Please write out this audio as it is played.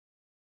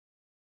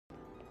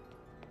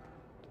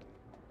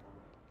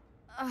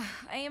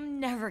I am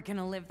never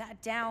gonna live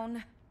that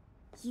down.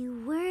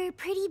 You were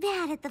pretty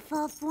bad at the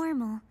fall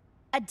formal.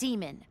 A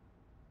demon.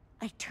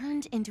 I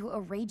turned into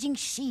a raging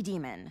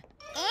she-demon.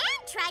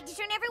 And tried to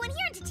turn everyone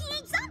here into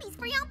teenage zombies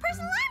for your own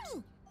personal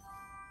army.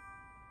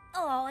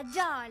 Oh,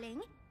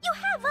 darling, you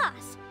have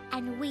us,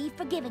 and we've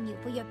forgiven you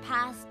for your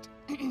past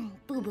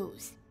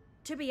boo-boos.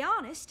 To be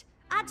honest,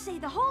 I'd say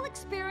the whole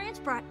experience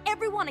brought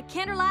everyone at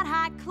Candlelight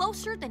High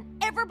closer than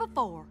ever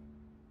before.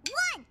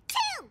 1, 2,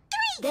 3!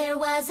 There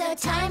was a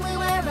time we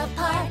were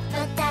apart,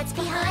 but that's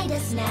behind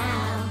us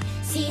now.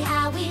 See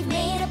how we've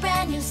made a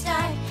brand new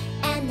start,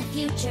 and the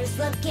future's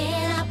looking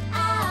up,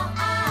 ow,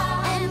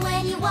 ow. And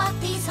when you walk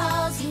these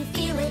halls, you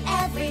feel it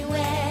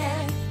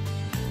everywhere.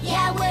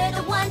 Yeah, we're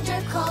the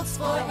Wonder Colts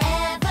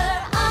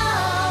forever,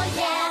 oh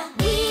yeah.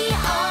 We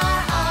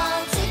are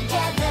all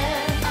together,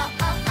 oh,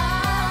 oh, oh,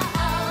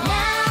 oh.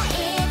 Now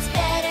it's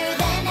better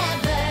than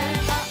ever,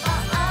 oh,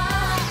 oh,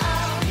 oh,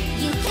 oh.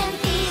 You can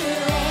feel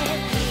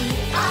it, we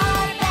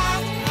are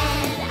back,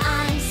 and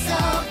I'm so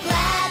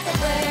glad that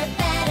we're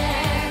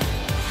better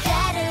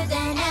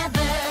than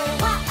ever.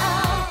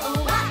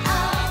 Whoa-oh,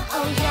 whoa-oh,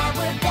 oh yeah,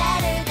 we're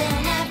better than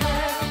ever.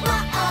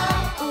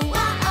 Whoa-oh,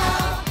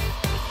 whoa-oh.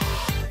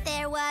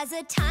 There was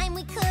a time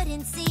we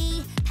couldn't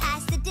see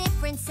past the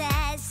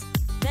differences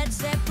That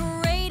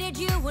separated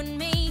you and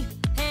me,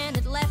 and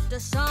it left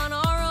us on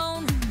our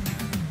own.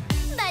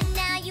 but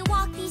now you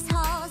walk these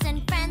halls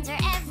and friends are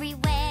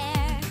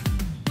everywhere.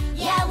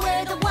 Yeah,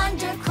 we're the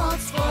Wonder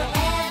Colts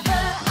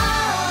forever.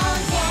 Oh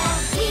yeah,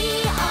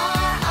 we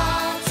are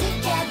all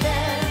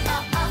together.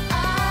 Oh, oh,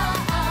 oh,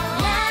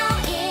 oh. Now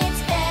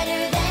it's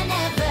better than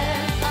ever.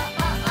 Oh,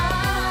 oh, oh,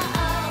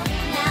 oh.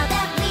 Now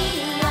that we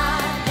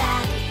are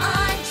back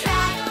on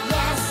track,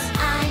 yes,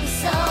 I'm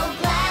so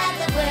glad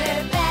that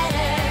we're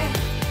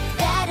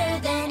better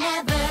than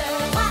ever.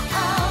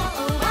 Whoa-oh,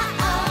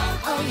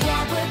 whoa-oh, oh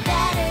yeah, we're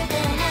better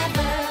than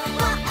ever.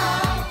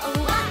 Whoa-oh,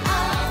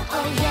 whoa-oh,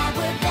 oh yeah,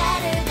 we're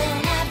better than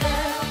ever.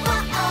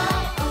 Whoa-oh,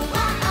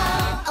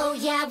 whoa-oh, oh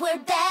yeah,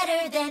 we're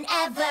better than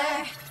ever.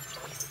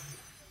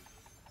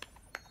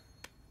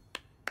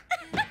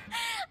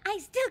 I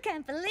still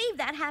can't believe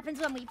that happens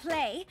when we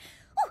play.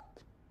 Ooh,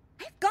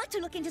 I've got to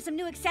look into some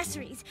new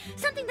accessories.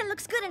 Something that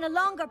looks good in a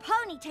longer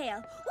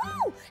ponytail.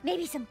 Ooh,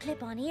 maybe some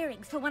clip-on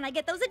earrings for when I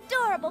get those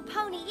adorable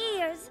pony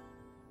ears.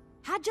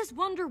 I just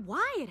wonder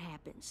why it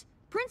happens.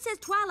 Princess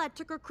Twilight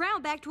took her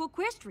crown back to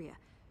Equestria.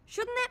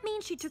 Shouldn't that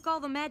mean she took all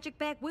the magic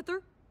back with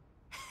her?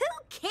 Who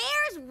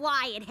cares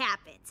why it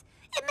happens?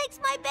 It makes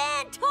my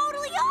band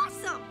totally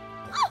awesome!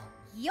 Oh,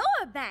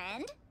 your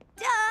band?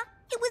 Duh!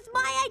 It was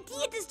my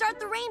idea to start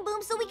the Rain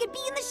Boom so we could be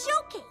in the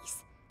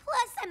showcase.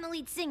 Plus, I'm the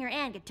lead singer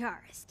and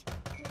guitarist.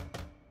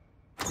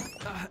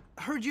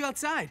 Heard you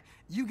outside.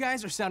 You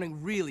guys are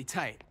sounding really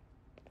tight.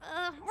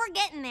 We're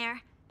getting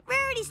there.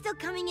 Rarity's still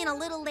coming in a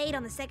little late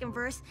on the second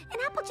verse, and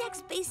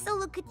Applejack's bass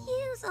solo could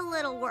use a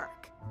little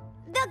work.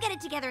 They'll get it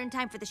together in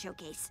time for the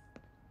showcase.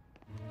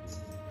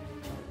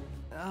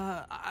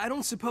 I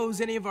don't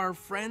suppose any of our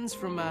friends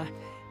from,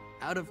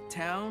 out of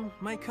town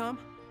might come?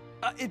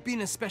 It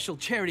being a special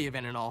charity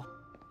event and all.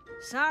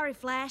 Sorry,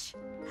 Flash.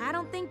 I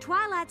don't think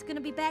Twilight's gonna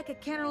be back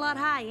at Candlelight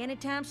High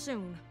anytime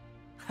soon.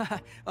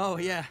 Oh,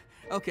 yeah.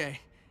 Okay.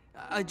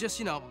 I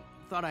just,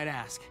 thought I'd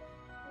ask.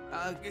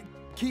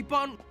 Keep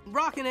on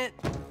rocking it.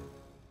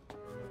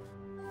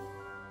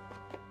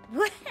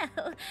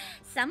 Well,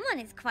 someone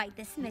is quite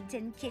the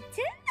smitten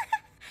kitten.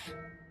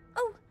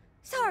 Oh,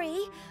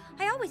 sorry.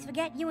 I always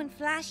forget you and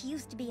Flash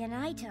used to be an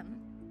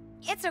item.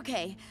 It's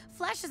okay.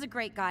 Flash is a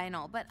great guy and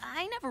all, but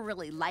I never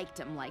really liked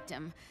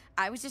him.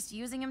 I was just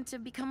using him to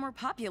become more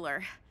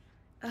popular.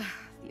 Ugh,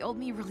 the old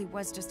me really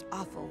was just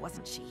awful,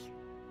 wasn't she?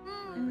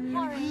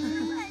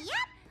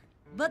 Yep.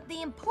 But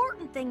the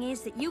important thing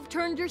is that you've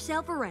turned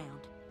yourself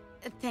around.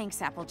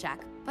 Thanks,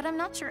 Applejack, but I'm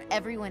not sure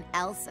everyone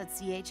else at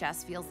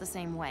CHS feels the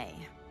same way.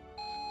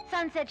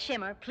 Sunset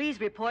Shimmer, please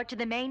report to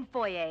the main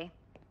foyer.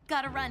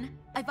 Gotta run.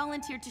 I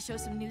volunteered to show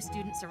some new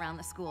students around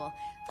the school.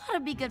 Thought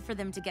it'd be good for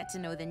them to get to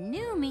know the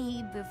new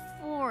me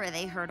before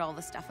they heard all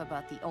the stuff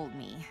about the old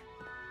me.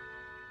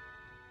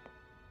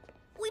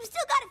 We've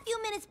still got a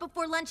few minutes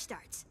before lunch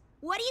starts.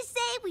 What do you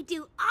say we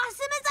do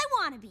awesome as I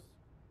want to be?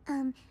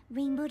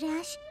 Rainbow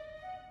Dash,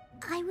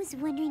 I was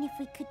wondering if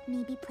we could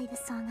maybe play the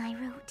song I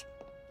wrote.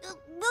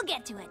 We'll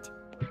get to it.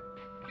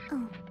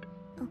 Oh,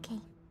 okay.